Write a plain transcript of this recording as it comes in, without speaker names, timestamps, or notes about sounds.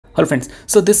Hello friends,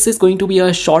 so this is going to be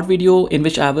a short video in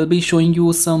which I will be showing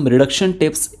you some reduction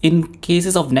tips in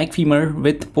cases of neck femur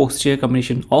with posterior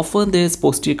comminution. Often there is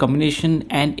posterior comminution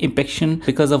and impaction,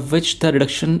 because of which the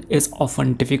reduction is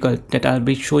often difficult, that I'll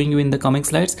be showing you in the coming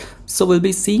slides. So we'll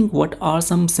be seeing what are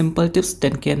some simple tips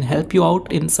that can help you out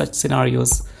in such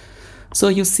scenarios. So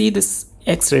you see this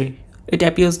X-ray. It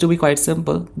appears to be quite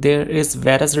simple. There is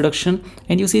varus reduction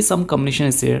and you see some comminution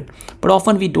is here. But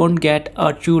often we don't get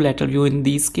a true lateral view in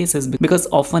these cases because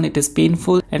often it is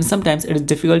painful and sometimes it is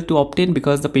difficult to obtain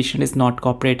because the patient is not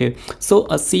cooperative. So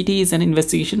a CT is an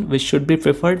investigation which should be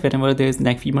preferred whenever there is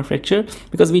neck femur fracture,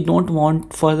 because we don't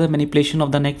want further manipulation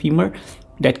of the neck femur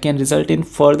that can result in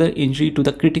further injury to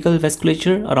the critical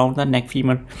vasculature around the neck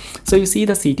femur. So you see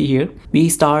the CT here. We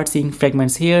start seeing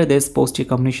fragments here. There's posterior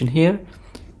comminution here.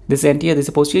 This anterior, this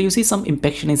is posterior. You see some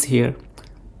impaction is here.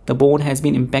 The bone has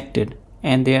been impacted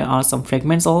and there are some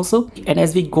fragments also. And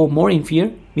as we go more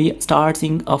inferior, we start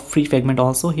seeing a free fragment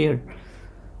also here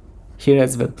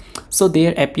as well. So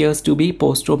there appears to be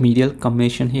posteromedial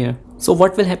comminution here. So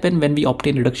what will happen when we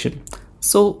obtain reduction?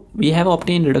 So we have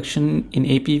obtained reduction in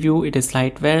AP view. It is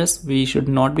slight varus. We should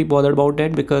not be bothered about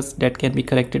that because that can be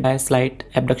corrected by a slight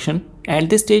abduction. At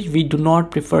this stage, we do not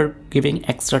prefer giving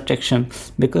extra traction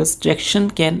because traction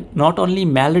can not only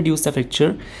malreduce the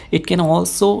fracture, it can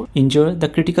also injure the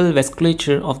critical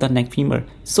vasculature of the neck femur.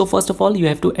 So first of all, you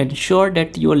have to ensure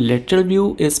that your lateral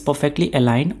view is perfectly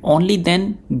aligned. Only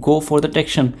then go for the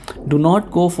traction. Do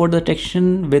not go for the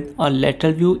traction with a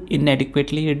lateral view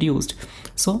inadequately reduced.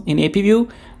 So in AP view,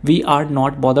 we are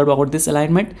not bothered about this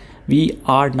alignment. We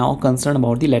are now concerned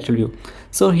about the lateral view.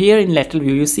 So here in lateral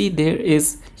view, you see there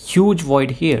is huge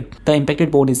void here. The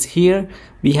impacted bone is here.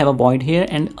 We have a void here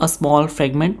and a small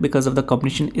fragment because of the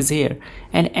comminution is here.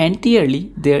 And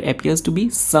anteriorly, there appears to be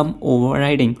some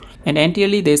overriding. And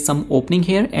anteriorly, there is some opening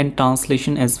here and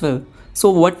translation as well. So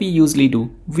what we usually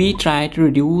do, we try to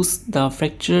reduce the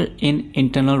fracture in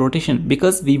internal rotation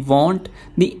because we want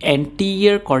the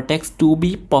anterior cortex to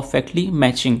be perfectly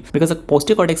matching, because the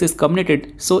posterior cortex is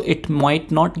comminuted, so it might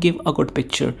not give a good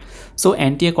picture. So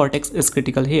anterior cortex is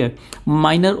critical here.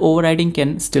 Minor overriding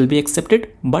can still be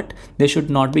accepted, but there should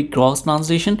not be cross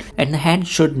translation and the hand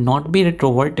should not be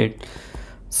retroverted.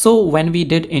 So when we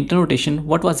did internal rotation,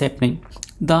 what was happening?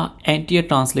 The anterior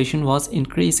translation was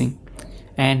increasing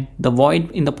and the void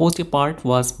in the posterior part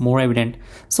was more evident.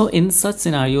 So in such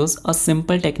scenarios, a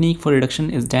simple technique for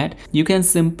reduction is that you can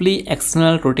simply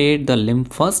external rotate the limb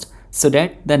first so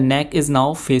that the neck is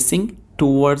now facing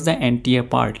towards the anterior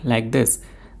part like this.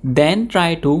 Then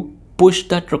try to push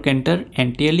the trochanter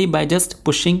anteriorly by just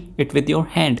pushing it with your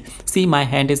hand. See, my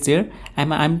hand is there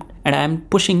and I'm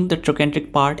pushing the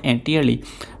trochanteric part anteriorly.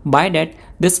 By that,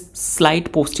 this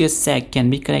slight posterior sag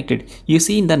can be corrected. You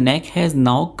see, the neck has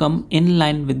now come in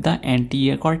line with the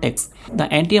anterior cortex.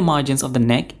 The anterior margins of the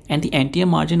neck and the anterior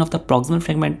margin of the proximal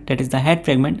fragment, that is the head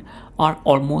fragment, are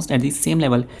almost at the same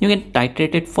level. You can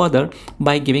titrate it further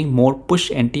by giving more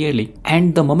push anteriorly.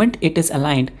 And the moment it is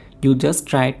aligned, you just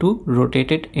try to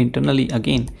rotate it internally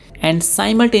again. And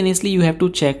simultaneously, you have to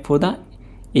check for the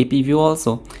AP view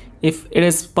also. If it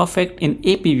is perfect in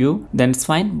AP view, then it's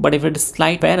fine. But if it is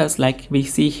slight varus like we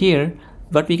see here,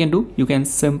 what we can do, you can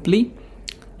simply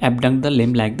abduct the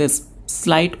limb like this.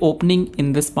 Slight opening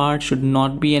in this part should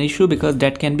not be an issue because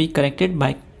that can be corrected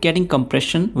by getting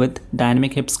compression with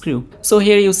dynamic hip screw. So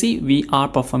here you see we are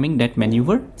performing that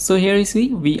maneuver. So here you see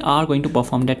we are going to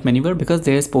perform that maneuver because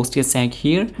there is posterior sag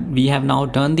here. We have now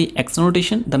done the external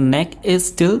rotation. The neck is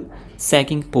still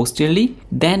sagging posteriorly.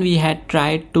 Then we had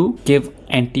tried to give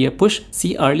anterior push.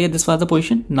 See, earlier this was the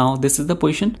position. Now this is the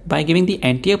position. By giving the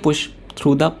anterior push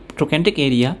through the trochanteric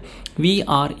area, we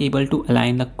are able to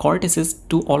align the cortices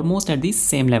to almost at the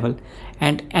same level.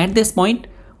 And at this point,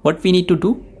 what we need to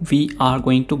do, we are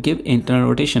going to give internal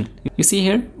rotation. You see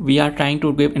here, we are trying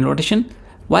to give internal rotation.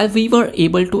 While we were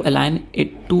able to align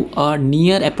it to a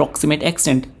near approximate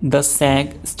extent, the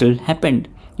sag still happened.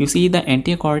 You see the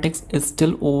anterior cortex is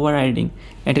still overriding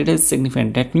and it is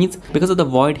significant. That means because of the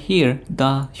void here,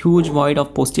 the huge void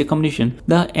of posterior comminution,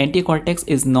 the anterior cortex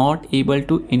is not able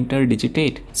to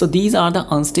interdigitate. So these are the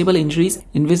unstable injuries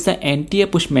in which the anterior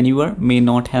push maneuver may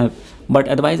not help. But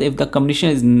otherwise, if the comminution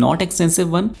is not extensive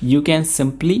one, you can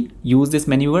simply use this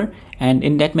maneuver, and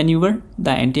in that maneuver,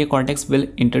 the anterior cortex will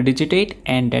interdigitate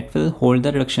and that will hold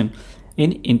the reduction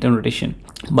in internal rotation.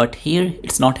 But here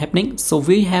it's not happening, so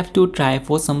we have to try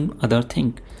for some other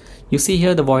thing. You see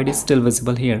here the void is still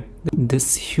visible here.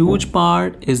 This huge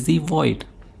part is the void.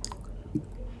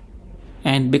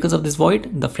 And because of this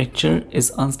void, the fracture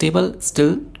is unstable,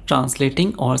 still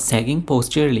translating or sagging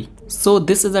posteriorly. So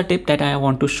this is a tip that I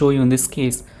want to show you in this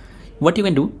case. what you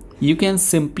can do, you can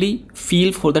simply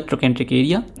feel for the trochanteric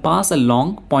area, pass a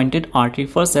long pointed artery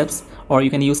forceps, or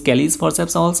you can use Kelly's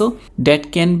forceps also,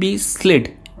 that can be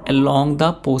slid along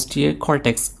the posterior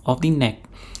cortex of the neck.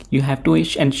 You have to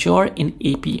ensure in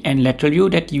AP and lateral view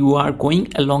that you are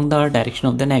going along the direction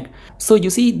of the neck. So you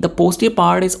see, the posterior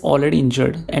part is already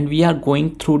injured and we are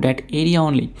going through that area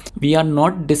only. We are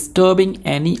not disturbing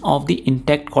any of the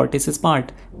intact cortices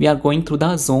part. We are going through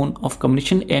the zone of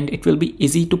comminution and it will be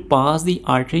easy to pass the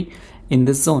artery in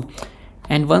this zone.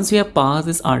 And once you have passed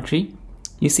this artery,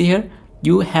 you see here,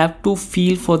 you have to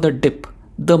feel for the dip.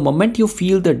 The moment you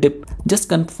feel the dip, just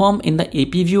confirm in the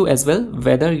AP view as well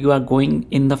whether you are going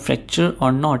in the fracture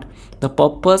or not. The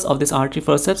purpose of this artery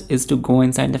forceps is to go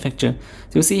inside the fracture.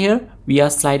 So you see here, we are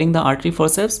sliding the artery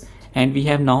forceps and we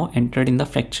have now entered in the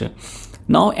fracture.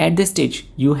 Now at this stage,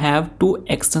 you have to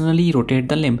externally rotate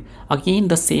the limb. Again,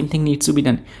 the same thing needs to be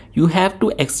done. You have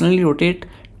to externally rotate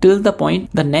till the point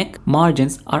the neck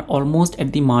margins are almost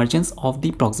at the margins of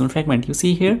the proximal fragment. You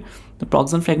see here, the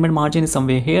proximal fragment margin is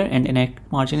somewhere here and the neck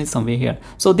margin is somewhere here.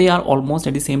 So they are almost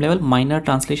at the same level. Minor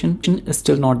translation is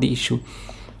still not the issue.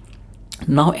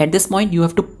 Now at this point, you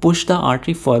have to push the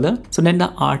artery further. So then the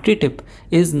artery tip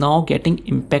is now getting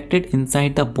impacted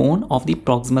inside the bone of the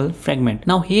proximal fragment.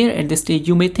 Now here at this stage,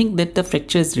 you may think that the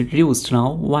fracture is reduced.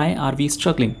 Now why are we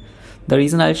struggling? The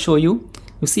reason I'll show you.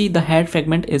 You see, the head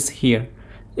fragment is here.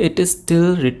 It is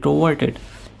still retroverted.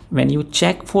 When you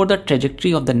check for the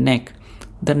trajectory of the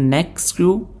neck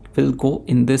screw will go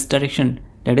in this direction,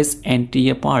 that is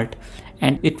anterior part,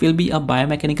 and it will be a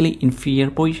biomechanically inferior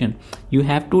position. You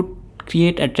have to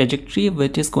create a trajectory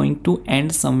which is going to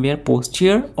end somewhere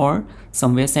posterior or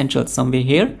somewhere central, somewhere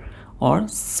here or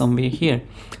somewhere here.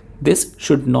 This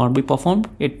should not be performed.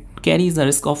 It carries the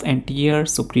risk of anterior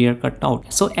superior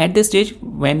cutout. So at this stage,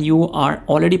 when you are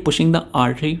already pushing the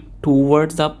artery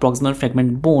towards the proximal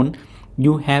fragment bone,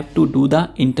 you have to do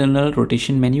the internal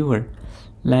rotation maneuver.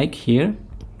 Like here,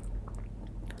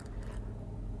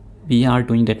 we are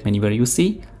doing that maneuver. You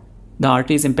see, the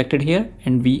artery is impacted here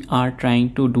and we are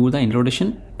trying to do the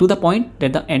inrotation to the point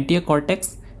that the anterior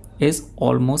cortex is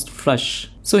almost flush.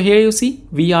 So here you see,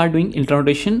 we are doing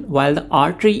inrotation while the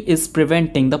artery is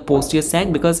preventing the posterior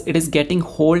sag because it is getting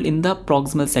hold in the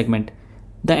proximal segment.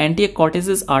 The anterior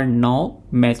cortices are now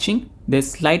matching.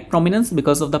 There's slight prominence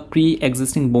because of the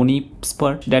pre-existing bony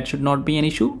spur. That should not be an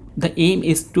issue. The aim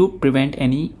is to prevent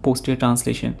any posterior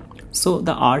translation. So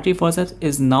the artery forceps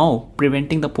is now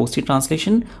preventing the posterior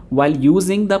translation while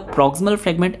using the proximal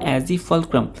fragment as the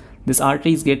fulcrum. This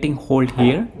artery is getting hold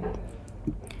here,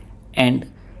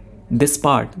 and this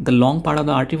part, the long part of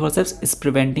the artery forceps, is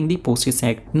preventing the posterior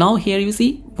sag. Now here you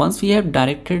see, once we have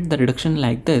directed the reduction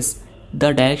like this,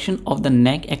 the direction of the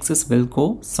neck axis will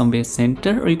go somewhere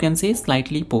center, or you can say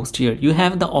slightly posterior. You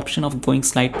have the option of going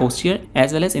slight posterior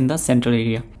as well as in the central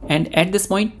area. And at this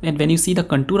point, and when you see the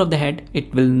contour of the head,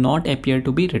 it will not appear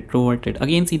to be retroverted.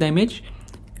 Again, see the image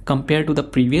compared to the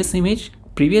previous image.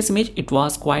 It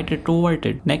was quite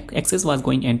retroverted. Neck axis was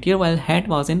going anterior while head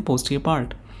was in posterior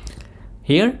part.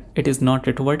 Here it is not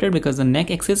retroverted because the neck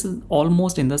axis is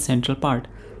almost in the central part.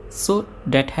 So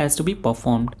that has to be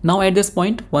performed. Now at this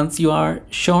point, once you are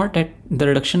sure that the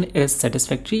reduction is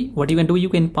satisfactory, what you can do, you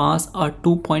can pass a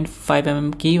 2.5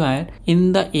 mm K wire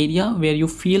in the area where you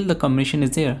feel the comminution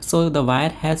is there. So the wire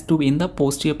has to be in the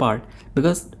posterior part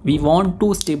because we want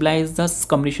to stabilize the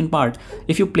comminution part.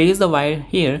 If you place the wire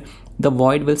here, the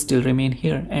void will still remain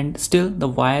here and still the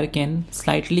wire can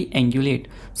slightly angulate.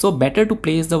 So better to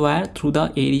place the wire through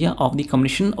the area of the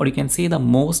comminution, or you can say the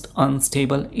most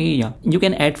unstable area. You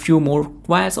can add few more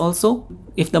wires also.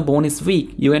 If the bone is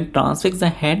weak, you can transfix the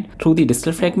head through the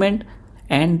distal fragment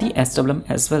and the acetabulum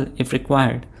as well if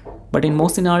required. But in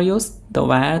most scenarios, the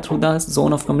wire through the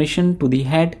zone of comminution to the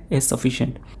head is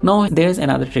sufficient. Now there is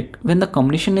another trick. When the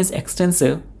comminution is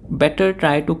extensive, better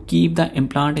try to keep the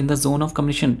implant in the zone of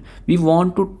comminution. We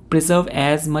want to preserve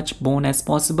as much bone as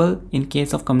possible in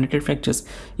case of comminuted fractures.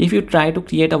 If you try to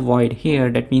create a void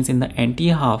here, that means in the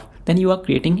anterior half, then you are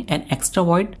creating an extra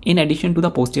void in addition to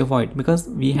the posterior void, because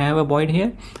we have a void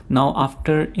here. Now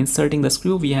after inserting the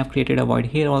screw, we have created a void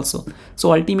here also.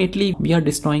 So ultimately we are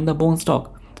destroying the bone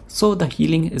stock. So the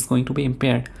healing is going to be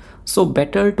impaired. So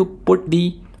better to put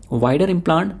the wider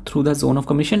implant through the zone of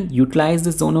comminution, utilize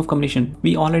the zone of comminution.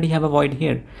 We already have a void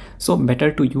here, so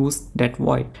better to use that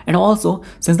void. And also,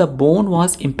 since the bone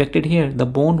was impacted here, the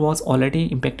bone was already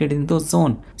impacted in the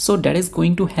zone, so that is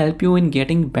going to help you in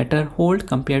getting better hold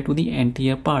compared to the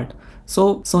anterior part.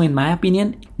 So in my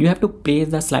opinion, you have to place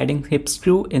the sliding hip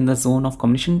screw in the zone of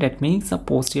comminution, that means the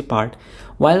posterior part.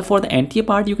 While for the anterior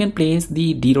part, you can place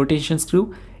the derotation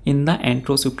screw in the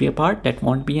anterosuperior part, that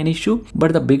won't be an issue,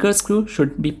 but the bigger screw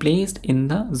should be placed in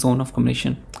the zone of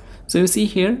comminution. So you see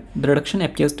here, the reduction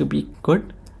appears to be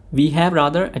good. We have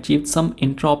rather achieved some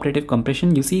intraoperative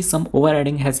compression. You see some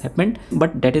overriding has happened,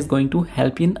 but that is going to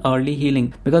help in early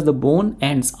healing because the bone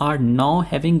ends are now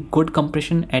having good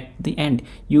compression at the end.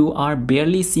 You are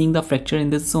barely seeing the fracture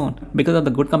in this zone because of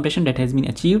the good compression that has been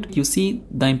achieved. You see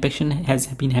the impaction has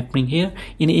been happening here.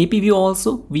 In AP view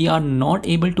also, we are not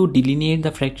able to delineate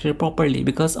the fracture properly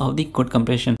because of the good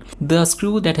compression. The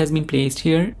screw that has been placed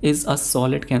here is a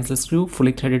solid cancel screw,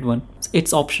 fully threaded one.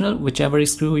 It's optional, whichever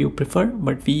screw you prefer,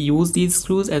 but we use these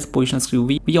screws as positional screw.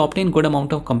 We obtain good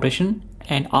amount of compression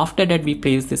and after that we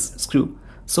place this screw.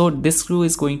 So this screw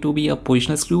is going to be a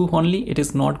positional screw only. It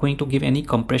is not going to give any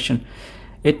compression.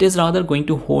 It is rather going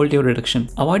to hold your reduction.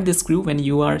 Avoid this screw when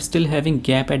you are still having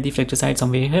gap at the fracture site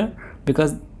somewhere here,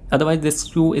 because otherwise this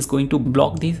screw is going to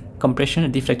block the compression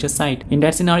at the fracture site. In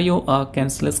that scenario, a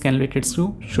cancerless cannulated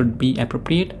screw should be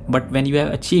appropriate. But when you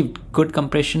have achieved good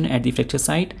compression at the fracture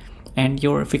site and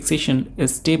your fixation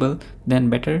is stable, then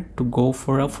better to go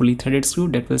for a fully threaded screw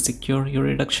that will secure your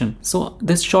reduction. So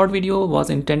this short video was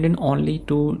intended only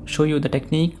to show you the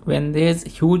technique when there's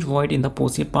huge void in the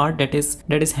posterior part that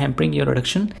is hampering your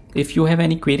reduction. If you have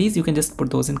any queries, you can just put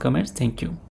those in comments. Thank you.